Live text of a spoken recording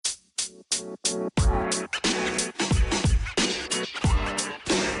Hey,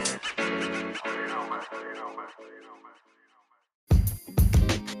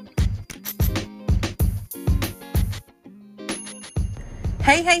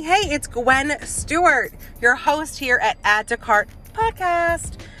 it's Gwen Stewart, your host here at Add to Cart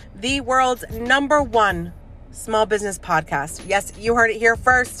Podcast, the world's #1 small business podcast. Yes, you heard it here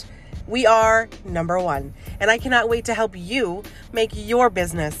first. We are #1, and I cannot wait to help you make your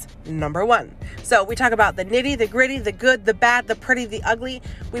business #1. So we talk about the nitty, the gritty, the good, the bad, the pretty, the ugly.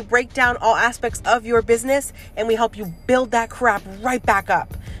 We break down all aspects of your business, and we help you build that crap right back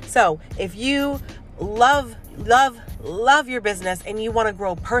up. So if you love your business and you want to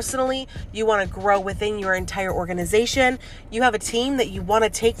grow personally, you want to grow within your entire organization, you have a team that you want to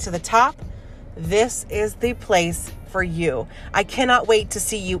take to the top, this is the place for you. I cannot wait to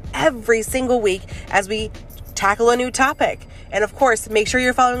see you every single week as we tackle a new topic. And of course, make sure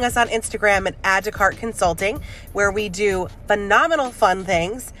you're following us on Instagram at Add to Cart Consulting, where we do phenomenal fun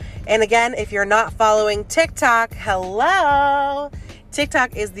things. And again, if you're not following TikTok, hello.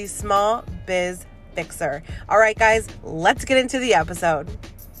 TikTok is the Small Biz Fixer. All right, guys, let's get into the episode.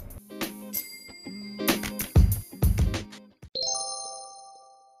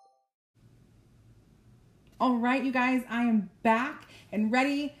 All right, you guys, I am back and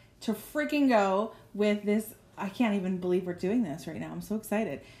ready to freaking go with this. I can't even believe we're doing this right now. I'm so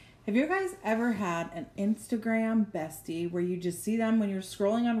excited. Have you guys ever had an Instagram bestie where you just see them when you're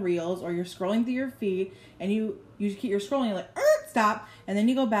scrolling on Reels or you're scrolling through your feed and you keep your scrolling, you're like, stop, and then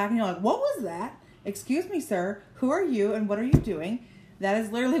you go back and you're like, what was that? Excuse me, sir, who are you and what are you doing? That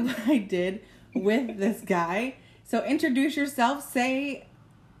is literally what I did with this guy. So introduce yourself, say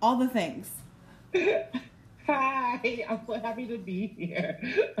all the things. Hi, I'm so happy to be here.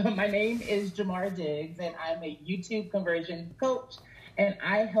 My name is Jamar Diggs, and I'm a YouTube conversion coach, and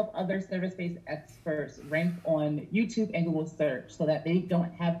I help other service-based experts rank on YouTube and Google search so that they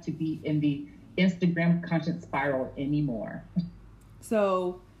don't have to be in the Instagram content spiral anymore.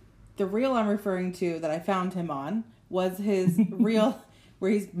 So the reel I'm referring to that I found him on was his reel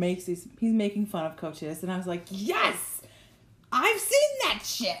where he's making fun of coaches, and I was like, yes, I've seen that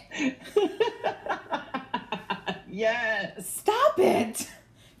shit. Yes. Stop it,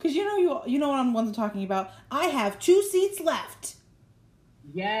 because you know what I'm talking about. I have 2 seats left.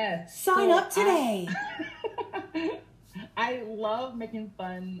 Yes. Sign up today. I love making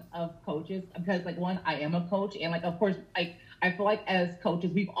fun of coaches because, like, one, I am a coach, and, like, of course, I feel like as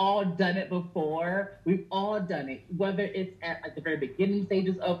coaches, we've all done it before. We've all done it, whether it's at, like, the very beginning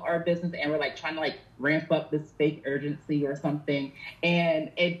stages of our business and we're, like, trying to, like, ramp up this fake urgency or something,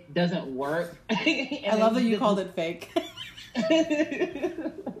 and it doesn't work. I love that you called it fake.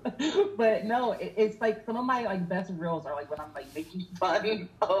 But no, it's like some of my, like, best reels are, like, when I'm, like, making fun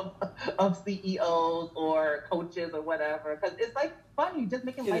of CEOs or coaches or whatever, because it's, like, funny just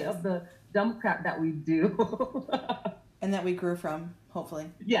making light of the dumb crap that we do. And that we grew from,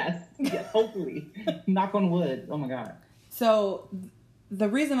 hopefully. Yes, hopefully. Knock on wood. Oh my God. So the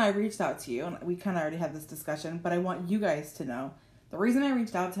reason I reached out to you, and we kind of already had this discussion, but I want you guys to know, the reason I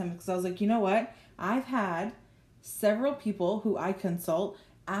reached out to him is because I was like, you know what? I've had several people who I consult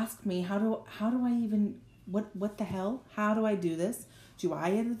ask me, how do I even, what the hell? How do I do this? Do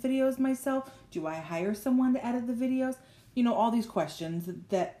I edit videos myself? Do I hire someone to edit the videos? You know, all these questions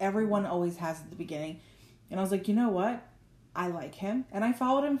that everyone always has at the beginning. And I was like, you know what? I like him. And I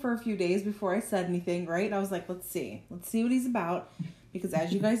followed him for a few days before I said anything, right? And I was like, let's see what he's about. Because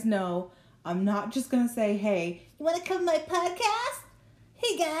as you guys know, I'm not just going to say, hey, you want to come to my podcast?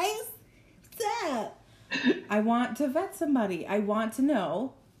 Hey guys, what's up? I want to vet somebody. I want to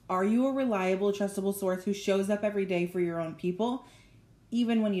know, are you a reliable, trustable source who shows up every day for your own people,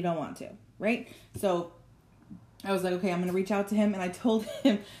 even when you don't want to, right? So I was like, okay, I'm going to reach out to him. And I told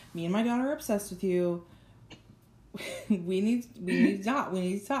him, me and my daughter are obsessed with you. we need to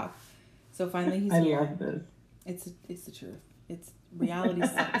talk. So finally he's here. I love this. It's the truth. It's reality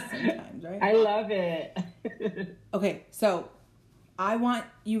sucks sometimes, right? I love it. Okay, so I want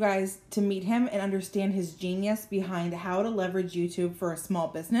you guys to meet him and understand his genius behind how to leverage YouTube for a small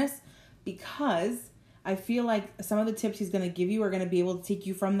business, because I feel like some of the tips he's going to give you are going to be able to take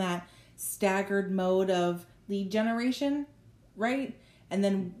you from that staggered mode of lead generation, right? And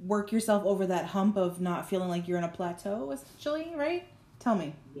then work yourself over that hump of not feeling like you're in a plateau, essentially, right? Tell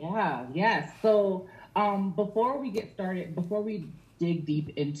me. Yeah, yes. So before we get started, before we dig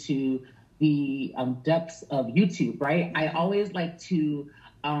deep into the depths of YouTube, right? I always like to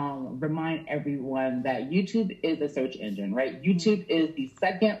remind everyone that YouTube is a search engine, right? YouTube is the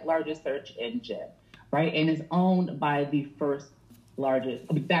second largest search engine, right? And is owned by the first largest,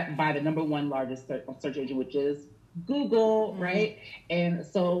 that by the number one largest search engine, which is Google, right? And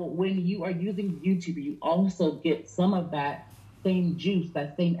so when you are using YouTube, you also get some of that same juice,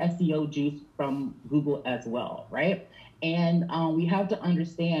 that same SEO juice from Google as well, right? And we have to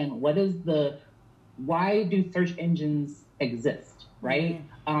understand why do search engines exist, right?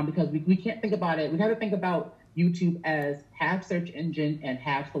 Because we can't think about it. We have to think about YouTube as half search engine and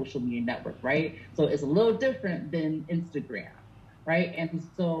half social media network, right? So it's a little different than Instagram, right? And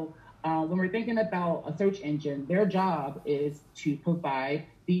so when we're thinking about a search engine, their job is to provide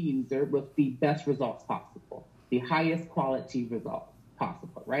the user with the best results possible, the highest quality results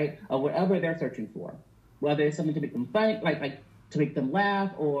possible, right? Of whatever they're searching for, whether it's something to make them fun, like to make them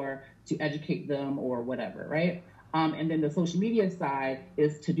laugh or to educate them or whatever, right? And then the social media side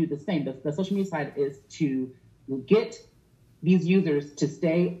is to do the same. The social media side is to get these users to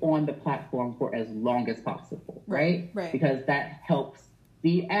stay on the platform for as long as possible, right? Because that helps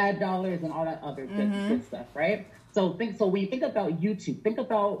the ad dollars and all that other good stuff, right? So when you think about YouTube, think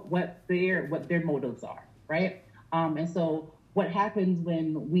about what their motives are, right? And so what happens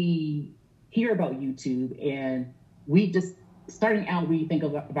when we hear about YouTube and we just starting out, we think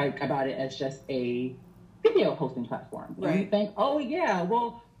about it as just a video hosting platform. And we think, oh yeah,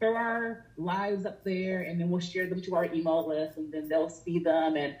 well, there are lives up there, and then we'll share them to our email list, and then they'll see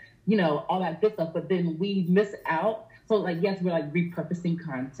them, and all that good stuff. But then we miss out. So yes, we're repurposing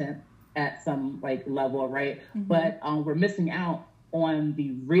content at some level, right? But we're missing out on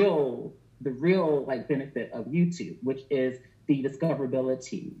the real benefit of YouTube, which is the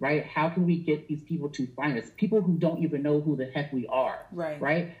discoverability, right? How can we get these people to find us? People who don't even know who the heck we are,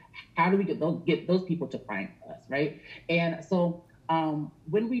 right? How do we get those people to find us, right? And so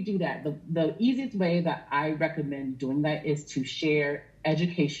when we do that, the easiest way that I recommend doing that is to share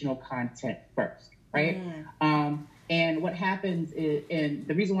educational content first, right? And what happens is, and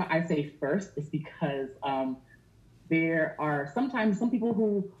the reason why I say first is because there are sometimes some people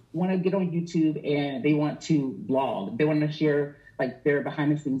who want to get on YouTube and they want to blog. They want to share their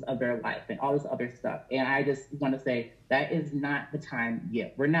behind the scenes of their life and all this other stuff. And I just want to say that is not the time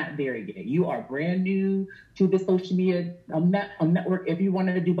yet. We're not there yet. You are brand new to the social media network. If you want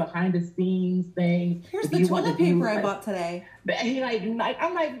to do behind the scenes things. Here's the toilet paper I bought today.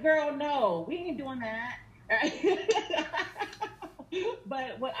 I'm like, girl, no, we ain't doing that.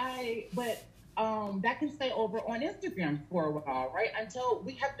 But that can stay over on Instagram for a while, right? Until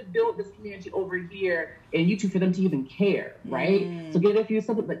we have to build this community over here in YouTube for them to even care, right? So get a few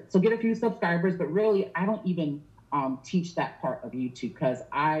subscribers, but really, I don't even teach that part of YouTube because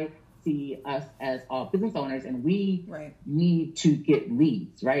I see us as business owners, and we need to get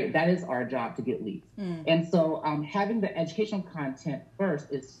leads, right? That is our job, to get leads. And so having the educational content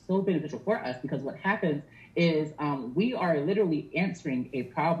first is so beneficial for us, because what happens is we are literally answering a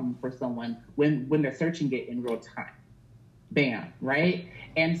problem for someone when they're searching it in real time. Bam, right?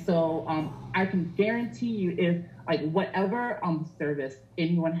 And so I can guarantee you, if whatever service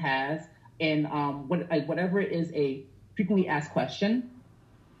anyone has, and whatever is a frequently asked question,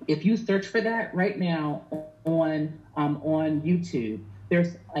 if you search for that right now on YouTube,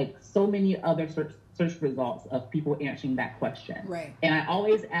 there's so many other search results of people answering that question. Right. And I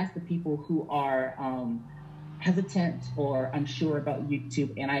always ask the people who are hesitant or unsure about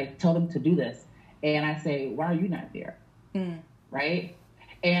YouTube, and I tell them to do this, and I say, why are you not there? Right?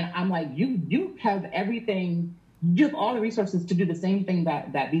 And I'm like, you have everything, you have all the resources to do the same thing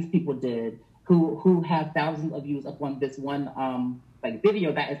that these people did, who have thousands of views upon this one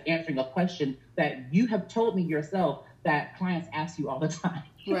video that is answering a question that you have told me yourself that clients ask you all the time.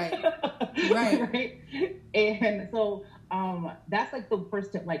 Right. Right. And so that's the first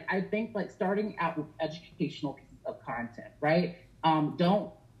step. I think starting out with educational pieces of content, right?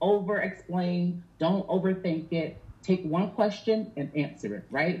 Don't over explain, don't overthink it. Take one question and answer it,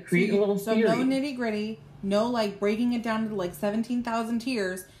 right? Create a little series. So no nitty gritty, no breaking it down to 17,000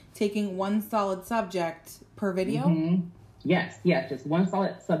 tiers, taking one solid subject per video. Yes, just one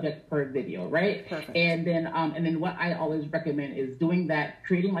solid subject per video, right? Perfect. And then what I always recommend is doing that,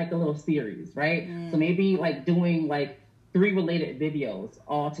 creating a little series, right? So maybe doing 3 related videos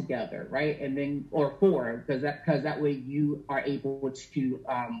all together, right? And then, or 4, because that way you are able to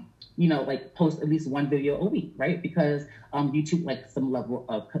post at least one video a week, right? Because YouTube likes some level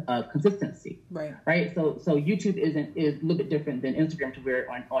of consistency, right? So YouTube is a little bit different than Instagram, to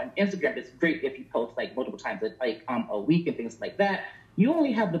where on Instagram it's great if you post multiple times a week and things like that. You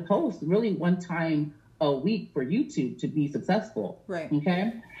only have to post really one time a week for YouTube to be successful, right?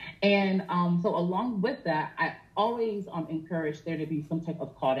 Okay, and so along with that, I always encourage there to be some type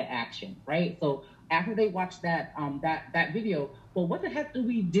of call to action, right? So after they watch that that video, well, what the heck do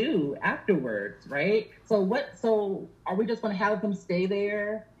we do afterwards, right? So are we just going to have them stay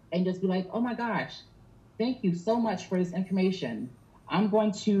there and just be like, oh my gosh, thank you so much for this information. I'm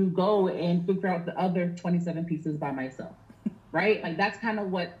going to go and figure out the other 27 pieces by myself, right? Like that's kind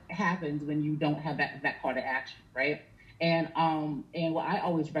of what happens when you don't have that call to action, right? And what I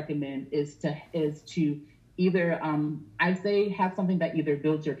always recommend is to either I'd say have something that either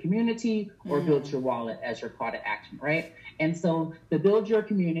builds your community or builds your wallet as your call to action, right? And so the build your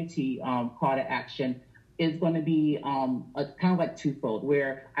community call to action is going to be a kind of like twofold,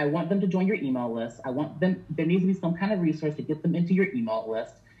 where I want them to join your email list. There needs to be some kind of resource to get them into your email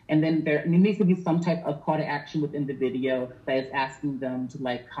list. And then there needs to be some type of call to action within the video that is asking them to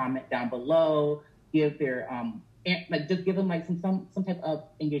like comment down below, give their just give them like some type of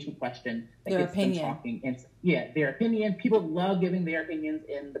engagement question that their gets opinion. them talking. And their opinion. People love giving their opinions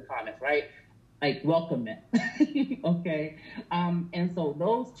in the comments, right? Like welcome it. Okay. And so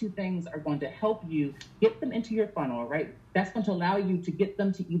those two things are going to help you get them into your funnel, right? That's going to allow you to get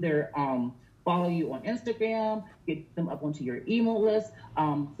them to either follow you on Instagram, get them up onto your email list,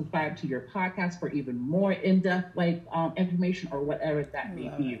 subscribe to your podcast for even more in-depth information or whatever that may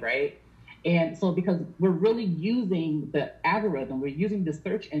be, right? And so because we're really using the algorithm, we're using the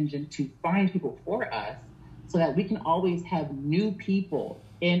search engine to find people for us so that we can always have new people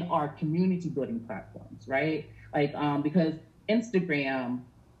in our community building platforms, right? Like, because Instagram,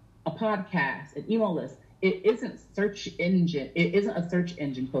 a podcast, an email list, it isn't a search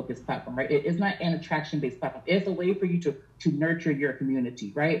engine focused platform, right? It is not an attraction based platform. It's a way for you to nurture your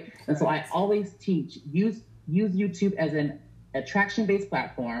community, right? Correct. And so I always teach, use YouTube as an attraction based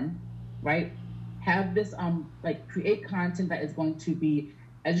platform, right? Have this, create content that is going to be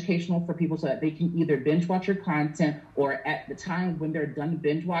educational for people so that they can either binge watch your content or at the time when they're done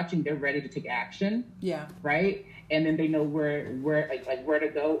binge watching, they're ready to take action. Yeah. Right. And then they know where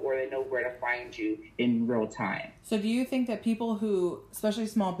to go, or they know where to find you in real time. So do you think that people who, especially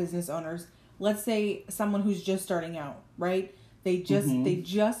small business owners, let's say someone who's just starting out, right? They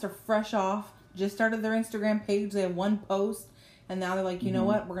just are fresh off, just started their Instagram page, they have one post, and now they're like, you know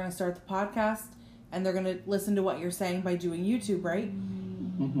what, we're going to start the podcast, and they're going to listen to what you're saying by doing YouTube, right?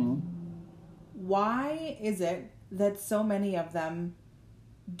 Mm-hmm. Why is it that so many of them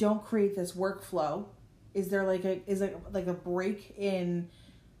don't create this workflow? Is there like a break in?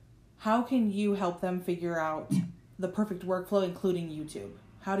 How can you help them figure out the perfect workflow, including YouTube?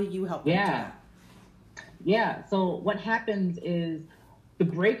 How do you help them do that? Yeah. So what happens is the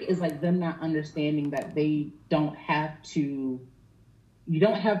break is like them not understanding that you don't have to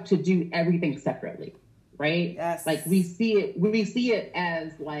do everything separately. Right? Yes. Like we see it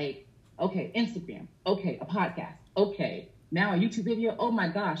as like, okay, Instagram, okay, a podcast, okay, now a YouTube video. Oh my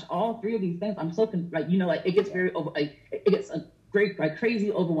gosh, all three of these things. I'm so it gets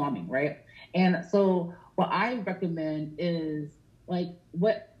crazy overwhelming, right? And so what I recommend is like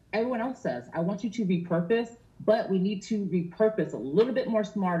what everyone else says. I want you to repurpose, but we need to repurpose a little bit more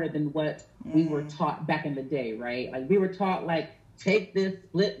smarter than what we were taught back in the day, right? Like we were taught like take this,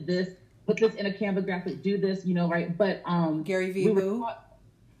 split this, put this in a Canva graphic, do this, right? But Gary Vee boo.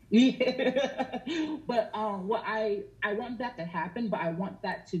 But what I want that to happen, but I want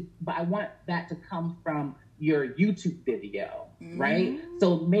that to come from your YouTube video, right?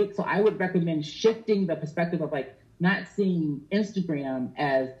 So I would recommend shifting the perspective of like not seeing Instagram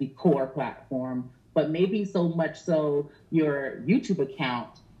as the core platform, but maybe so much so your YouTube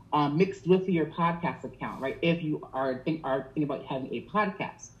account mixed with your podcast account, right? If you are thinking about having a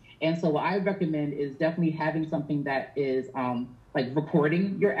podcast. And so what I recommend is definitely having something that is like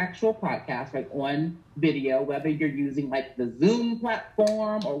recording your actual podcast, like on video, whether you're using like the Zoom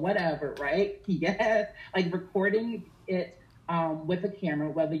platform or whatever, right? Yes, like recording it with a camera,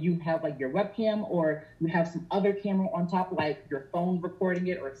 whether you have like your webcam or you have some other camera on top, like your phone recording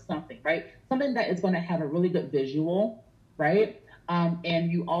it or something, right? Something that is going to have a really good visual, right?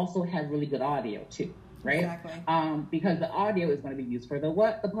 And you also have really good audio too. Right? Exactly. Because the audio is going to be used for the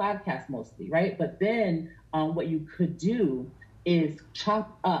podcast mostly, right? But then what you could do is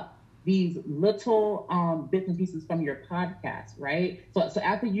chop up these little bits and pieces from your podcast, right? So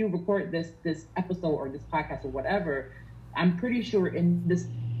after you record this episode or this podcast or whatever, I'm pretty sure in this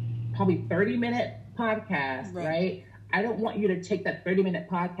probably 30-minute podcast, right? I don't want you to take that 30-minute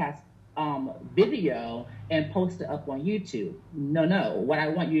podcast video and post it up on YouTube. No. What I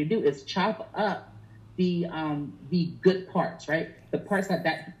want you to do is chop up the good parts, right? The parts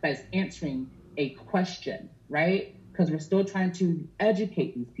that's answering a question, right? because we're still trying to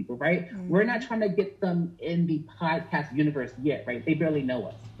educate these people, right? Mm-hmm. We're not trying to get them in the podcast universe yet, right? They barely know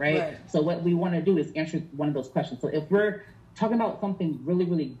us, right? So what we want to do is answer one of those questions. So if we're talking about something really,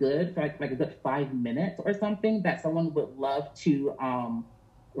 really good for like a good 5 minutes or something that someone would love to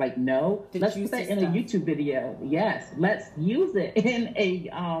know, let's put that in a YouTube video. Yes, let's use it in a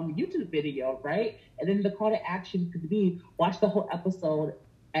YouTube video, right? And then the call to action could be watch the whole episode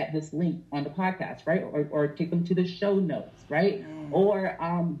at this link on the podcast, right? Or take them to the show notes, right? Or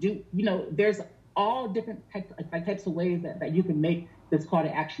there's all different types of ways that you can make this call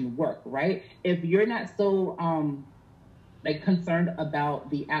to action work, right? If you're not so concerned about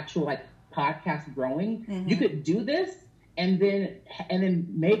the actual podcast growing, you could do this and then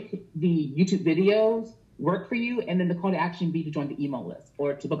make the YouTube videos work for you, and then the call to action be to join the email list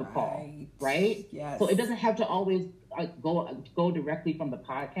or to book a call, right? Yes. So it doesn't have to always go directly from the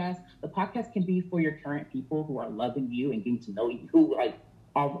podcast. The podcast can be for your current people who are loving you and getting to know you, who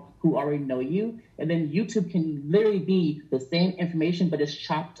already know you, and then YouTube can literally be the same information, but it's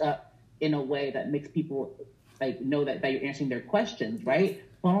chopped up in a way that makes people know that you're answering their questions, right?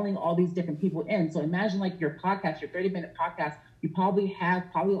 Funneling all these different people in. So imagine your podcast, your 30-minute podcast, you probably have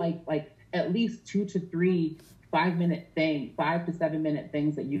at least 2 to 3 5 to 7 minute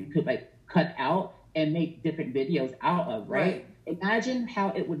things that you could cut out and make different videos out of, right? Imagine how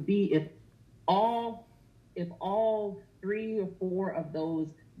it would be if all 3 or 4 of those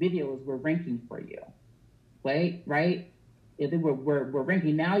videos were ranking for you, right? If they were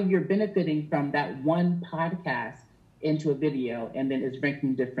ranking, now you're benefiting from that one podcast into a video, and then it's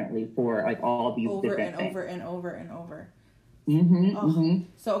ranking differently for all these different things. Over and over and over. Mm-hmm, mm-hmm.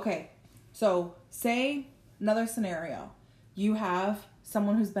 So, okay. So say another scenario. You have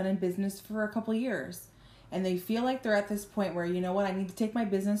someone who's been in business for a couple years and they feel like they're at this point where, you know what, I need to take my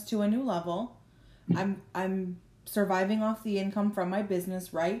business to a new level. I'm surviving off the income from my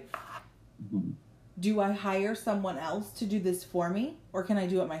business, right? Mm-hmm. Do I hire someone else to do this for me, or can I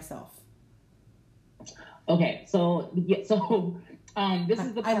do it myself? Okay, so this is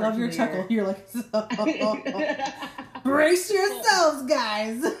the part. I love your chuckle. You're like, brace yourselves,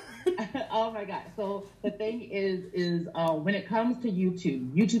 guys. Oh my God. So the thing is when it comes to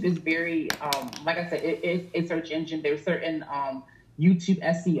YouTube is very, like I said, it's a search engine. There's certain YouTube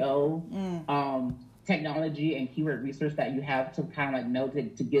SEO technology and keyword research that you have to kind of know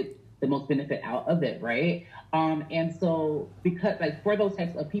to get the most benefit out of it, right? And so because for those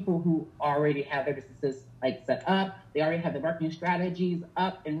types of people who already have their businesses set up, they already have the marketing strategies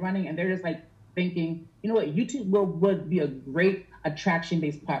up and running, and they're just thinking, you know what, YouTube would be a great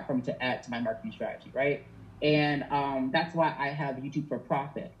attraction-based platform to add to my marketing strategy, right? And that's why I have YouTube for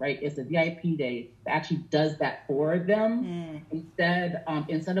Profit, right? It's a VIP day that actually does that for them. Instead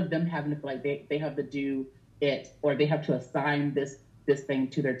of them having to they have to do it, or they have to assign this thing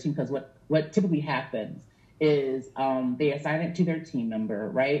to their team, because what typically happens is they assign it to their team member,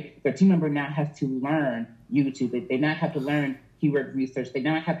 right? Their team member now has to learn YouTube. They now have to learn keyword research. They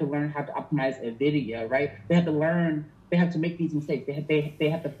now have to learn how to optimize a video, right? They have to make these mistakes. They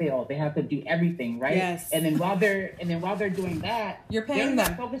have to fail. They have to do everything, right? Yes. And then while they're doing that, you're paying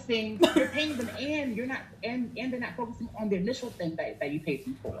them. You're paying them, and you're not, and they're not focusing on the initial thing that you paid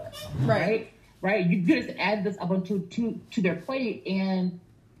them for, right? Right? You just add this up onto to their plate, and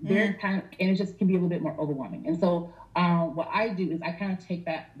they're and it just can be a little bit more overwhelming. And so what I do is I kind of take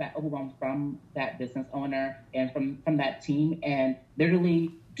that overwhelm from that business owner and from that team, and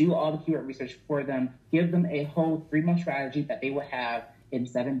literally do all the keyword research for them, give them a whole 3-month strategy that they will have in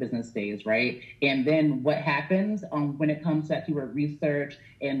 7 business days, right? And then what happens when it comes to that keyword research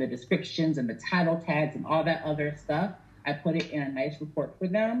and the descriptions and the title tags and all that other stuff, I put it in a nice report for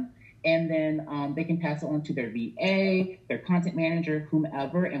them. And then they can pass it on to their VA, their content manager,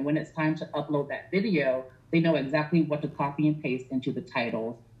 whomever. And when it's time to upload that video, they know exactly what to copy and paste into the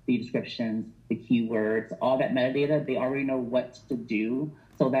titles, the descriptions, the keywords, all that metadata. They already know what to do,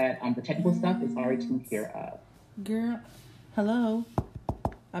 so that the technical stuff is already taken care of. Girl, hello.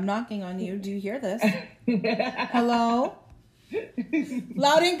 I'm knocking on you. Do you hear this? Hello?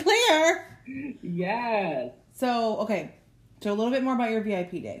 Loud and clear. Yes. So, okay. So a little bit more about your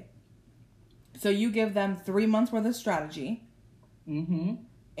VIP day. So you give them 3 months worth of strategy. Mm-hmm.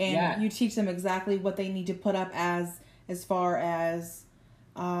 And you teach them exactly what they need to put up as far as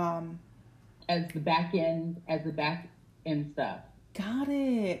the back end stuff. Got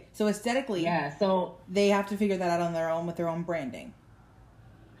it. So aesthetically, so they have to figure that out on their own with their own branding.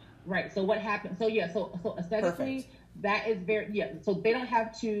 Right. So what happens? So aesthetically, that is so they don't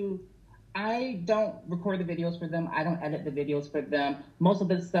have to. I don't record the videos for them. I don't edit the videos for them. Most of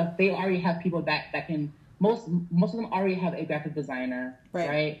the stuff, they already have people that can most of them already have a graphic designer,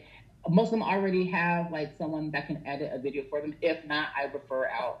 right? Most of them already have like someone that can edit a video for them. If not, I refer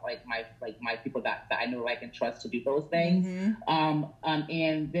out like my people that I know, like, and trust to do those things.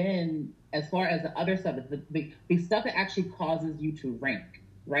 And then as far as the other stuff, the stuff that actually causes you to rank,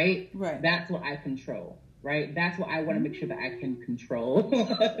 right? That's what I control. Right, that's what I want to make sure that I can control,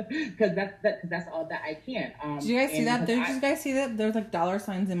 because that's all that I can. Did you guys see that? Did you guys see that? There's like dollar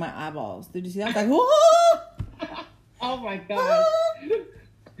signs in my eyeballs. Did you see that? Like, whoa! Oh my gosh!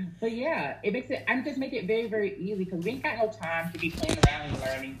 But yeah, it makes it. I'm just make it very, very easy, because we ain't got no time to be playing around and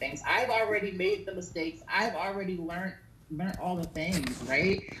learning things. I've already made the mistakes. I've already learned all the things,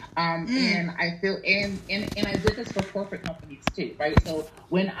 right? And I feel, and I did this for corporate companies too, right? So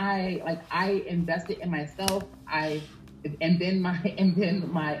when I invested in myself, and then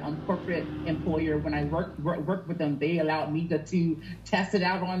my corporate employer, when I worked with them, they allowed me to test it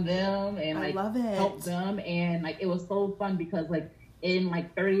out on them and like help them, and like it was so fun, because like in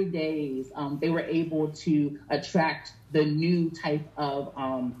like 30 days, they were able to attract the new type of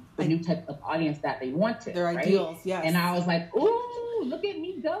audience that they wanted. Their ideals, yes. And I was like, ooh, look at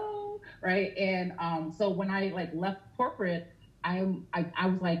me go, right? And so when I like left corporate, I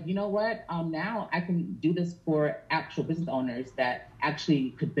was like, you know what? Now I can do this for actual business owners that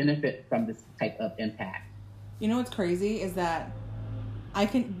actually could benefit from this type of impact. You know what's crazy is that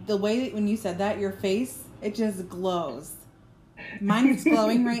the way that when you said that, your face, it just glows. Mine is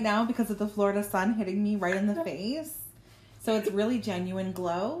glowing right now because of the Florida sun hitting me right in the face. So it's really genuine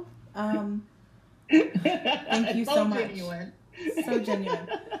glow. Thank you so much. Genuine. So genuine.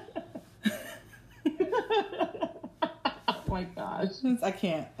 Oh my gosh. I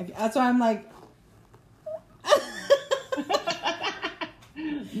can't. That's why I'm like.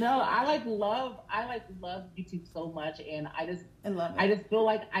 No, I love YouTube so much, and I love it. I just feel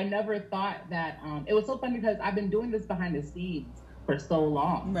like I never thought that it was so fun, because I've been doing this behind the scenes for so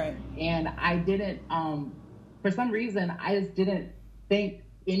long, right? And I didn't for some reason I just didn't think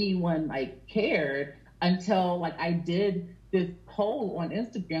anyone like cared until like I did this poll on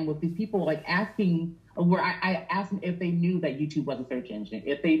Instagram with these people like asking, where I asked them if they knew that YouTube was a search engine,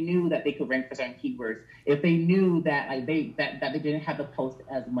 if they knew that they could rank for certain keywords, if they knew that like they didn't have to post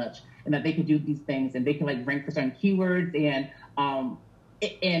as much, and that they could do these things and they could like rank for certain keywords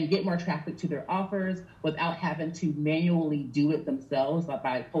and get more traffic to their offers without having to manually do it themselves, like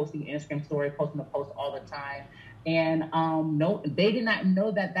by posting an Instagram story, posting a post all the time. And no, they did not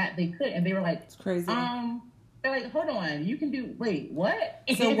know that they could, and they were like, it's crazy. They're like, hold on, you can do, wait, what?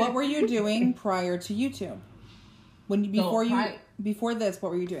 So what were you doing prior to YouTube? Before this,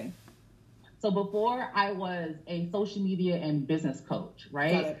 what were you doing? So before, I was a social media and business coach,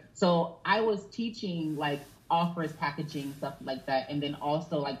 right? So I was teaching like offers, packaging, stuff like that, and then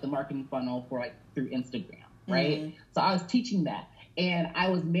also like the marketing funnel for like through Instagram, right? So I was teaching that. And I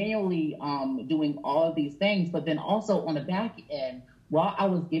was manually doing all of these things, but then also on the back end, while I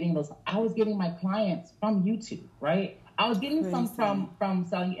was getting my clients from YouTube, right? I was getting some from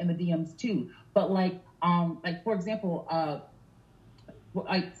selling in the DMs too. But like for example,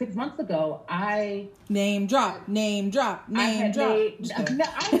 like 6 months ago, name drop. No, I'm not gonna.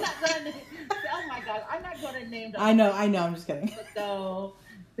 Oh my God, I'm not gonna name drop. I know. I'm just kidding. So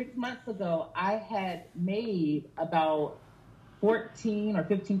 6 months ago, I had made about $14,000 or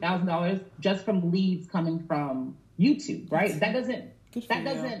 $15,000 just from leads coming from YouTube, right? That doesn't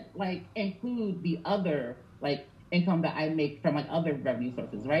like include the other like income that I make from like other revenue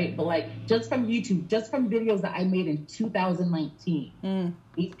sources, right? But like just from YouTube, just from videos that I made in 2019,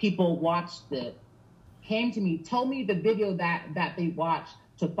 these people watched it, came to me, told me the video that they watched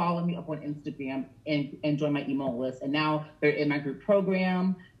to follow me up on Instagram and join my email list, and now they're in my group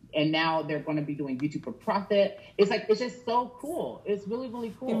program. And now they're going to be doing YouTube for profit. It's just so cool. It's really,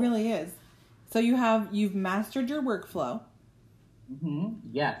 really cool. It really is. So you've mastered your workflow. Mm-hmm.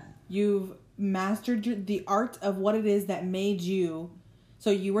 Yes. You've mastered the art of what it is that made you. So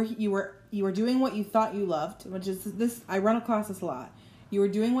you were doing what you thought you loved, which is this. I run across this a lot. You were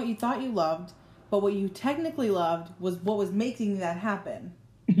doing what you thought you loved, but what you technically loved was what was making that happen.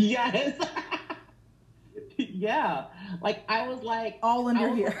 Yes. Yeah. Like I was like all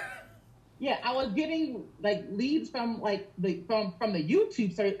under here. Yeah, I was getting like leads from like from the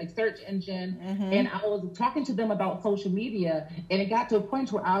YouTube search engine, and I was talking to them about social media, and it got to a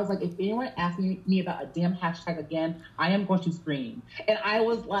point where I was like, if anyone asks me about a damn hashtag again, I am going to scream. And I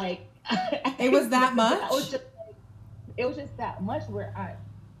was like, it was that much. It was just that much where I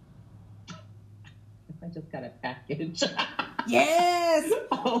just got a package. Yes.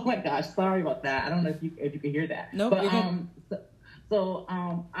 Oh my gosh, sorry about that. I don't know if you could hear that. Nope. But So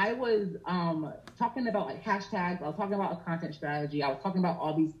I was talking about like hashtags. I was talking about a content strategy. I was talking about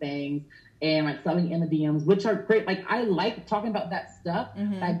all these things and like selling in the DMs, which are great. Like I like talking about that stuff.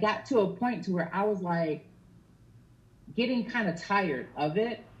 But I got to a point to where I was like getting kind of tired of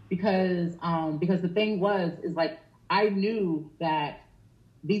it because the thing is like I knew that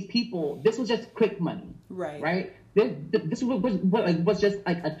these people, this was just quick money, right? This was just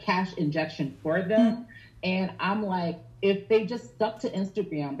like a cash injection for them, and I'm like, if they just stuck to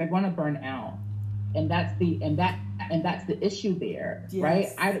Instagram, they're going to burn out, and that's the issue there, right?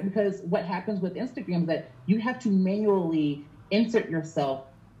 Because what happens with Instagram is that you have to manually insert yourself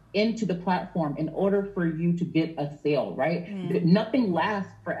into the platform in order for you to get a sale, right? Nothing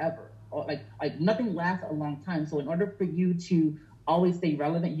lasts forever, or like nothing lasts a long time. So in order for you to always stay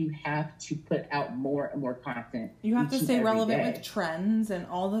relevant, you have to put out more and more content. You have to stay relevant with trends and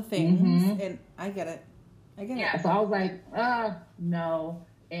all the things. And I get it. Yeah. So I was like, no.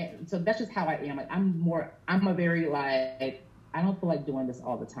 And so that's just how I am. Like I'm a very like, I don't feel like doing this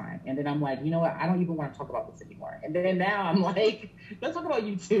all the time. And then I'm like, you know what? I don't even want to talk about this anymore. And then now I'm like, let's talk about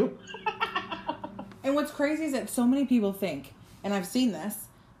YouTube. And what's crazy is that so many people think, and I've seen this,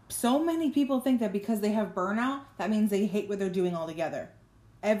 so many people think that because they have burnout, that means they hate what they're doing altogether.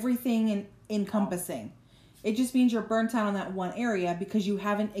 Everything encompassing. It just means you're burnt out on that one area because you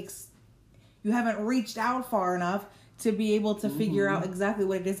haven't reached out far enough to be able to figure out exactly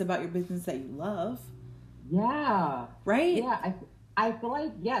what it is about your business that you love. Yeah. Right? Yeah. I feel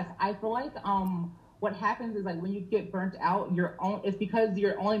like, yes. I feel like what happens is like when you get burnt out, it's because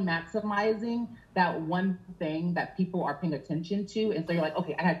you're only maximizing that one thing that people are paying attention to. And so you're like,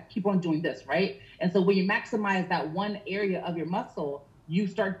 okay, I have to keep on doing this, right? And so when you maximize that one area of your muscle, you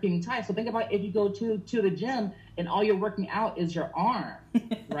start getting tired. So think about if you go to the gym and all you're working out is your arm,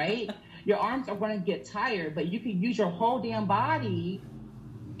 right? Your arms are going to get tired, but you can use your whole damn body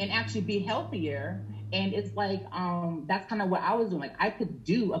and actually be healthier. And it's like, that's kind of what I was doing. Like I could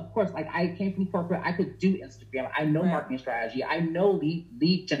do, of course, like I came from corporate, I could do Instagram. I know marketing strategy. I know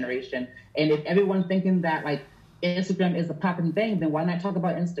lead generation. And if everyone's thinking that like Instagram is a popping thing, then why not talk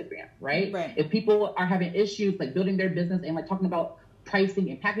about Instagram, right? If people are having issues like building their business and like talking about pricing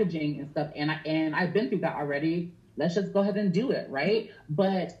and packaging and stuff, and I've been through that already, let's just go ahead and do it, right?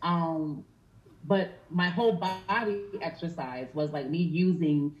 But my whole body exercise was like me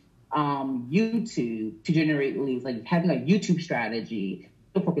using YouTube to generate leads, like having a YouTube strategy,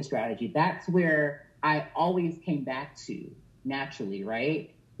 a focus strategy. That's where I always came back to naturally,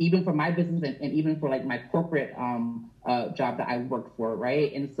 right? Even for my business and even for like my corporate job that I work for,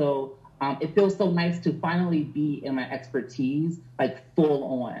 right? And so it feels so nice to finally be in my expertise, like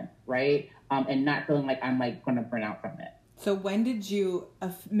full on, right? And not feeling like I'm like going to burn out from it. So when did you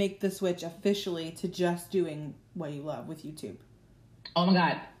make the switch officially to just doing what you love with YouTube? Oh my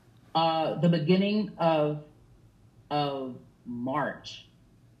God. The beginning of March.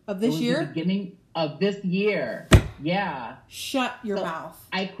 Of this year? The beginning of this year. Yeah. Shut your mouth.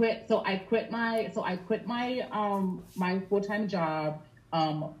 I quit my my full-time job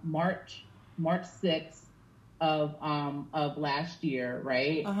March 6th of last year,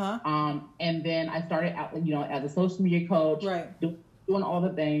 right? And then I started out, as a social media coach, doing all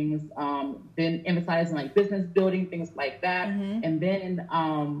the things, then emphasizing like business building, things like that. And then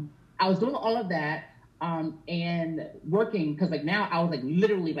I was doing all of that and working, because like now I was like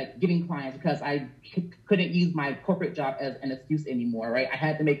literally like getting clients because I couldn't use my corporate job as an excuse anymore, right? I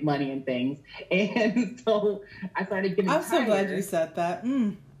had to make money and things. And so I started getting I'm so glad you said that.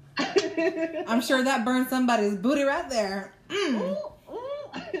 I'm sure that burned somebody's booty right there.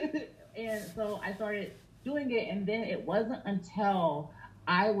 And so I started doing it, and then it wasn't until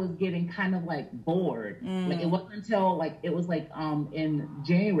I was getting kind of like bored. Like it wasn't until like it was like in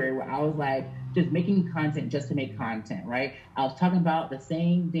January where I was like just making content just to make content, right? I was talking about the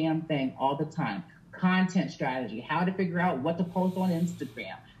same damn thing all the time. Content strategy, how to figure out what to post on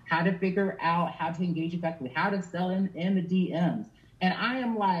Instagram, how to figure out how to engage effectively, how to sell in the DMs. And I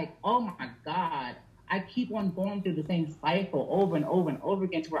am like, oh my God, I keep on going through the same cycle over and over and over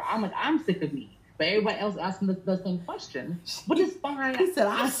again to where I'm like, I'm sick of me. But everybody else asking the same question, which is fine. He said,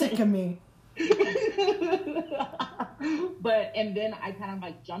 I'm sick of me. And then I kind of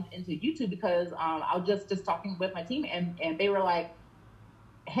like jumped into YouTube because I was just talking with my team and they were like,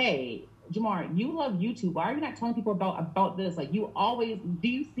 hey, Jamar, you love YouTube. Why are you not telling people about this? Like you always, do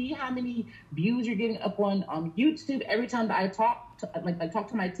you see how many views you're getting up on YouTube every time that I talk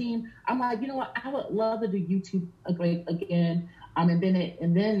to my team? I'm like, you know what? I would love to do YouTube again.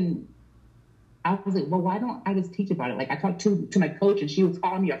 And then I was like, well, why don't I just teach about it? Like I talked to my coach and she was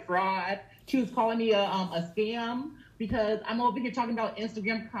calling me a fraud. She was calling me a scam because I'm over here talking about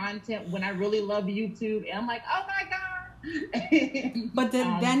Instagram content when I really love YouTube, and I'm like, oh my god. But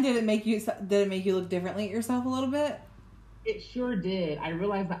then did it make you look differently at yourself a little bit? It sure did. I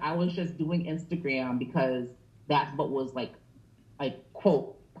realized that I was just doing Instagram because that's what was like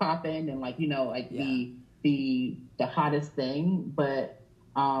quote popping and like, you know, like the hottest thing. But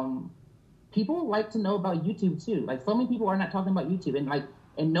people like to know about YouTube too. Like so many people are not talking about YouTube,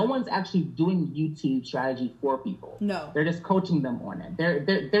 and no one's actually doing YouTube strategy for people. No, they're just coaching them on it.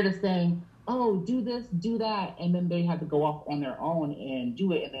 They're just saying, oh, do this, do that, and then they have to go off on their own and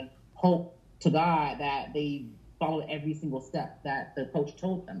do it, and then hope to God that they follow every single step that the coach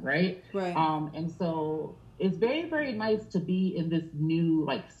told them, right? Right. And so it's very, very nice to be in this new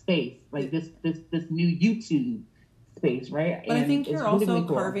space, like this new YouTube space, right? But and I think you're really, also really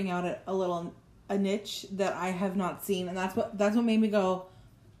cool. carving out a niche that I have not seen, and that's what made me go.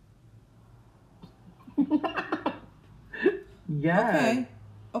 Yeah.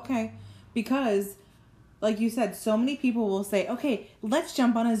 Okay. Because, like you said, so many people will say, okay, let's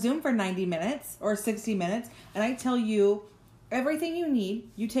jump on a Zoom for 90 minutes or 60 minutes. And I tell you everything you need.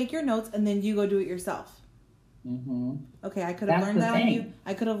 You take your notes and then you go do it yourself. Mm-hmm. Okay, I could have learned that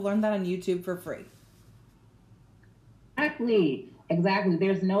I could have learned that on YouTube for free. Exactly.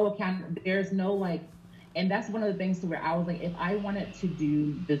 There's no account. There's no and that's one of the things to where I was like, if I wanted to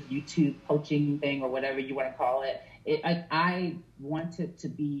do this YouTube coaching thing or whatever you want to call it, I wanted to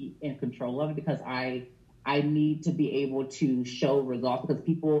be in control of it because I need to be able to show results because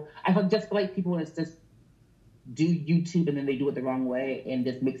I just feel like people just do YouTube and then they do it the wrong way and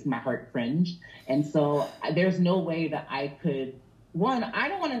just makes my heart cringe. And so there's no way that I could. One, I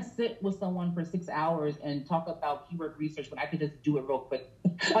don't want to sit with someone for 6 hours and talk about keyword research when I could just do it real quick.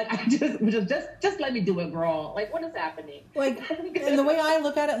 I just let me do it, girl. What is happening? And the way I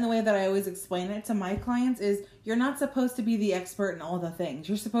look at it and the way that I always explain it to my clients is you're not supposed to be the expert in all the things.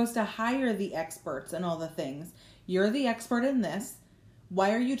 You're supposed to hire the experts in all the things. You're the expert in this.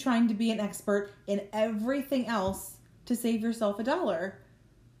 Why are you trying to be an expert in everything else to save yourself $1?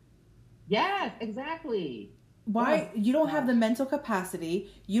 Yes, exactly. Why? You don't have the mental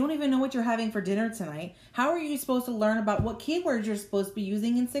capacity. You don't even know what you're having for dinner tonight. How are you supposed to learn about what keywords you're supposed to be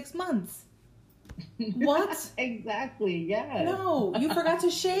using in 6 months? What? Exactly, yes. No, you forgot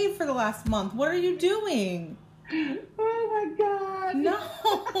to shave for the last month. What are you doing? Oh my God. No.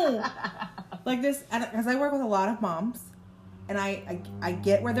 Like this, because I work with a lot of moms, and I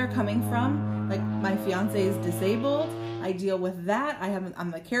get where they're coming from. Like, my fiance is disabled. I deal with that.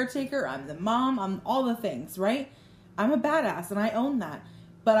 I'm the caretaker. I'm the mom. I'm all the things, right? I'm a badass, and I own that.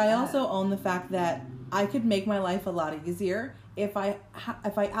 But I also own the fact that I could make my life a lot easier if I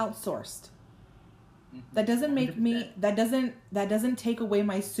outsourced. That doesn't make me. That doesn't take away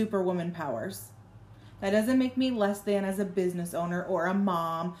my superwoman powers. That doesn't make me less than as a business owner or a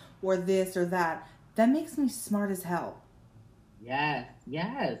mom or this or that. That makes me smart as hell. Yes.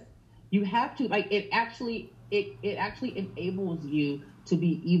 You have to it actually enables you to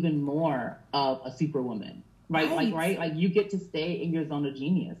be even more of a superwoman, right? Right. You get to stay in your zone of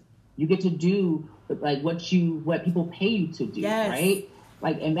genius. You get to do what people pay you to do, right?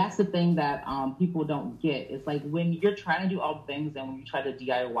 And that's the thing that people don't get. It's when you're trying to do all the things and when you try to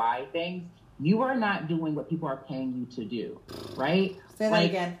DIY things, you are not doing what people are paying you to do, right? Say that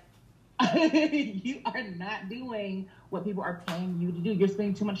again. You are not doing what people are paying you to do. You're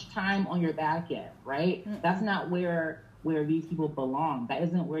spending too much time on your back end, right? Mm-mm. That's not where these people belong. That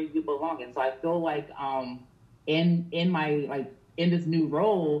isn't where you belong. And so I feel in my in this new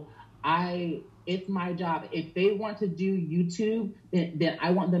role, it's my job. If they want to do YouTube, then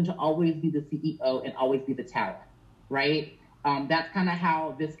I want them to always be the CEO and always be the talent, right? That's kind of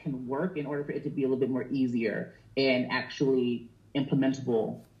how this can work in order for it to be a little bit more easier and actually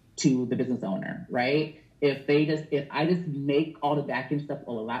implementable to the business owner, right? If I just make all the back end stuff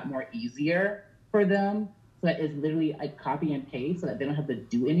a lot more easier for them, so that it's literally copy and paste, so that they don't have to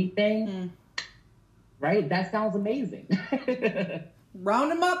do anything, right? That sounds amazing.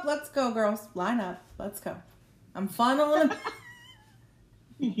 Round them up. Let's go, girls. Line up. Let's go. I'm funneling.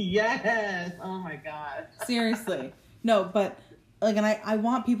 Yes. Oh my God. Seriously. No, but and I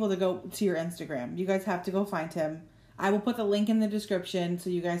want people to go to your Instagram. You guys have to go find him. I will put the link in the description so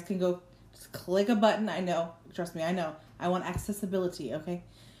you guys can go just click a button. I know. Trust me, I know. I want accessibility, okay?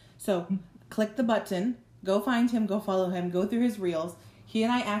 So click the button. Go find him. Go follow him. Go through his reels. He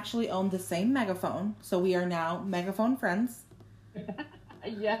and I actually own the same megaphone. So we are now megaphone friends.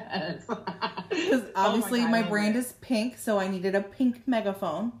 Yes. Because obviously my brand is pink, so I needed a pink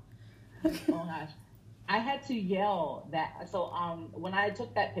megaphone. Oh gosh. I had to yell that. So when I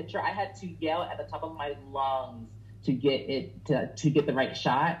took that picture, I had to yell at the top of my lungs to get it to get the right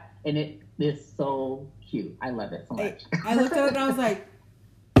shot, and it is so cute. I love it so much. I looked at it and I was like,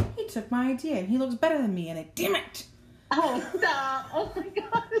 he took my idea and he looks better than me, and damn it. Oh, stop. Oh my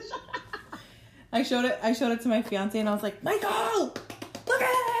gosh. I showed it to my fiance and I was like, Michael, look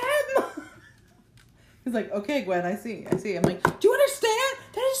at him. He's like, okay, Gwen, I see. I'm like, do you understand?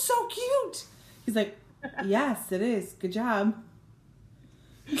 That is so cute. He's like, yes, it is. Good job.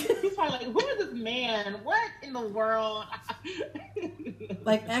 He's probably like, who is this man? What in the world?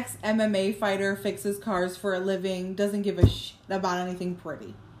 Like, ex-MMA fighter, fixes cars for a living, doesn't give a shit about anything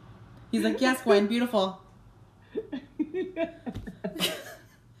pretty. He's like, yes, Gwen, beautiful.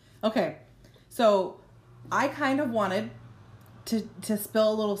 Okay, so I kind of wanted to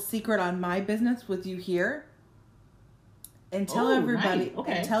spill a little secret on my business with you here and tell everybody nice.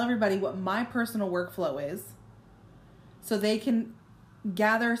 Okay. and tell everybody what my personal workflow is, so they can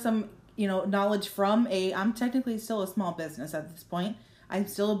gather some, knowledge from I'm technically still a small business at this point. I'm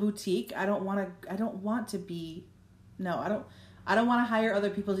still a boutique. I don't want to hire other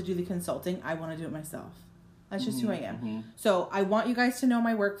people to do the consulting. I want to do it myself. That's just who I am. Mm-hmm. So I want you guys to know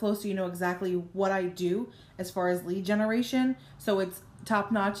my workflow so you know exactly what I do as far as lead generation. So it's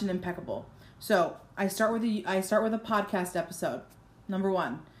top notch and impeccable. So I start with a podcast episode. Number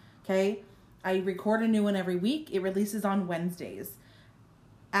 1. Okay. I record a new one every week. It releases on Wednesdays.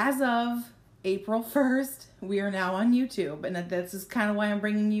 As of April 1st, we are now on YouTube. And this is kind of why I'm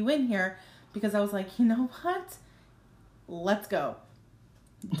bringing you in here, because I was like, you know what? Let's go.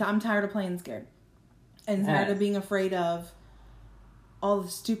 I'm tired of playing scared. And tired of being afraid of all the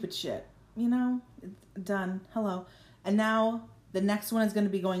stupid shit. Done. Hello. And now the next one is going to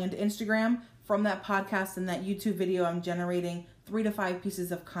be going into Instagram. From that podcast and that YouTube video, I'm generating 3 to 5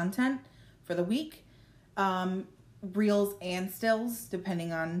 pieces of content for the week. Reels and stills,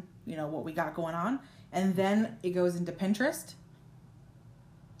 depending on, what we got going on. And then it goes into Pinterest.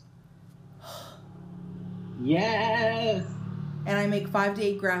 Yes. And I make 5 to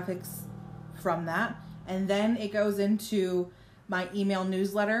 8 graphics from that. And then it goes into my email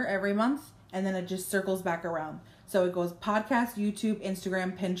newsletter every month. And then it just circles back around. So it goes podcast, YouTube,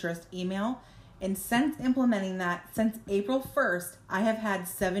 Instagram, Pinterest, email. And since implementing that, since April 1st, I have had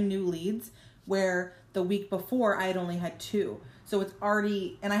 7 new leads, where the week before I had only had 2. So it's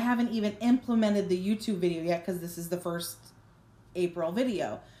already, and I haven't even implemented the YouTube video yet, because this is the first April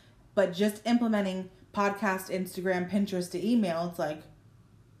video. But just implementing podcast, Instagram, Pinterest to email, it's like,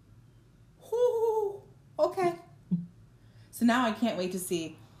 whoo, okay. So now I can't wait to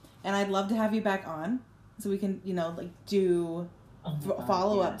see. And I'd love to have you back on so we can, do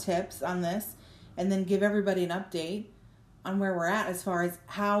follow-up tips on this, and then give everybody an update on where we're at as far as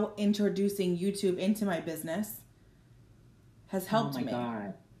how introducing YouTube into my business has helped me.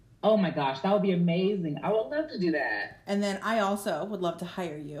 Oh my gosh, that would be amazing. I would love to do that. And then I also would love to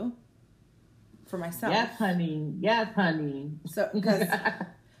hire you for myself. Yes, honey. Yes, honey. So, because,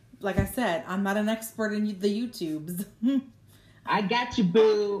 like I said, I'm not an expert in the YouTubes. I got you,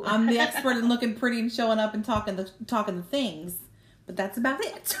 boo. I'm the expert in looking pretty and showing up and talking the things, but that's about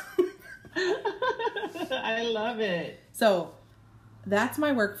it. I love it. So that's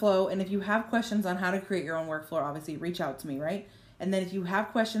my workflow. And if you have questions on how to create your own workflow, obviously reach out to me, right? And then if you have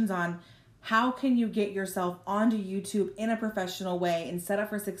questions on how can you get yourself onto YouTube in a professional way and set up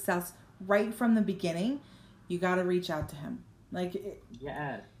for success right from the beginning, you got to reach out to him.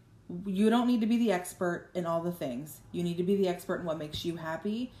 Yes. You don't need to be the expert in all the things. You need to be the expert in what makes you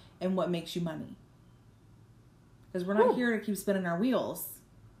happy and what makes you money. Because we're not here to keep spinning our wheels.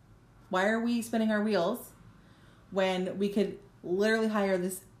 Why are we spinning our wheels when we could literally hire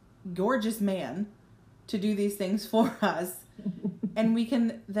this gorgeous man to do these things for us? And we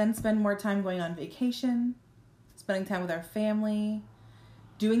can then spend more time going on vacation, spending time with our family,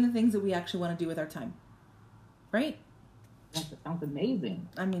 doing the things that we actually want to do with our time. Right? That sounds amazing.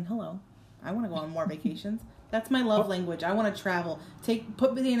 I mean, hello. I want to go on more vacations. That's my love language. I want to travel.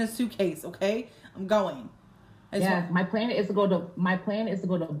 Put me in a suitcase, okay? I'm going. My plan is to go to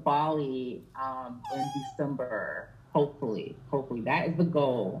Bali in December. Hopefully, that is the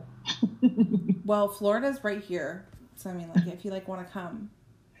goal. Well, Florida's right here, so I mean, if you want to come,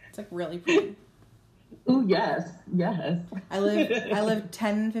 it's really pretty. Ooh, yes. I live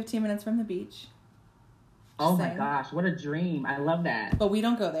 10, 15 minutes from the beach. Oh my gosh, what a dream. I love that. But we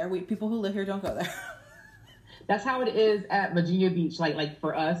don't go there. People who live here don't go there. That's how it is at Virginia Beach. Like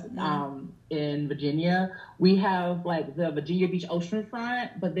for us, in Virginia, we have the Virginia Beach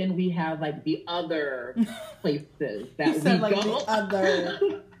oceanfront, but then we have the other places that we go. The other.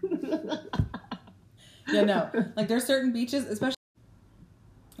 Yeah, no. There's certain beaches, especially.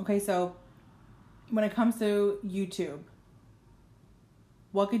 Okay, so when it comes to YouTube,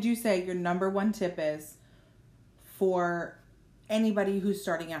 what could you say your number one tip is for anybody who's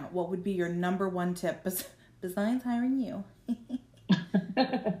starting out? What would be your number one tip besides hiring you?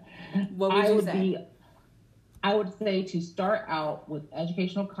 What would you say? I would say to start out with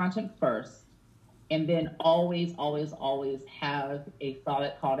educational content first, and then always, always, always have a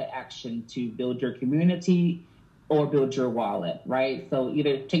solid call to action to build your community or build your wallet, right? So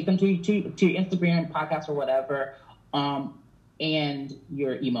either take them to your Instagram, podcast, or whatever, and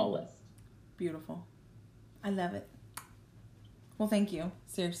your email list. Beautiful. I love it. Well, thank you.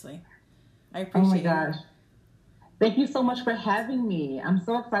 Seriously. I appreciate it. Oh my gosh. Thank you so much for having me. I'm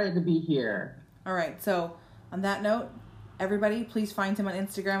so excited to be here. All right. So on that note, everybody, please find him on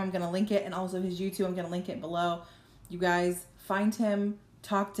Instagram. I'm going to link it. And also his YouTube. I'm going to link it below. You guys find him,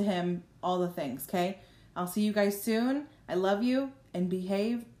 talk to him, all the things. Okay. I'll see you guys soon. I love you, and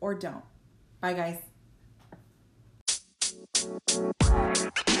behave or don't. Bye, guys. You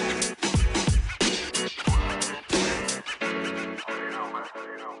know,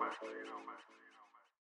 man.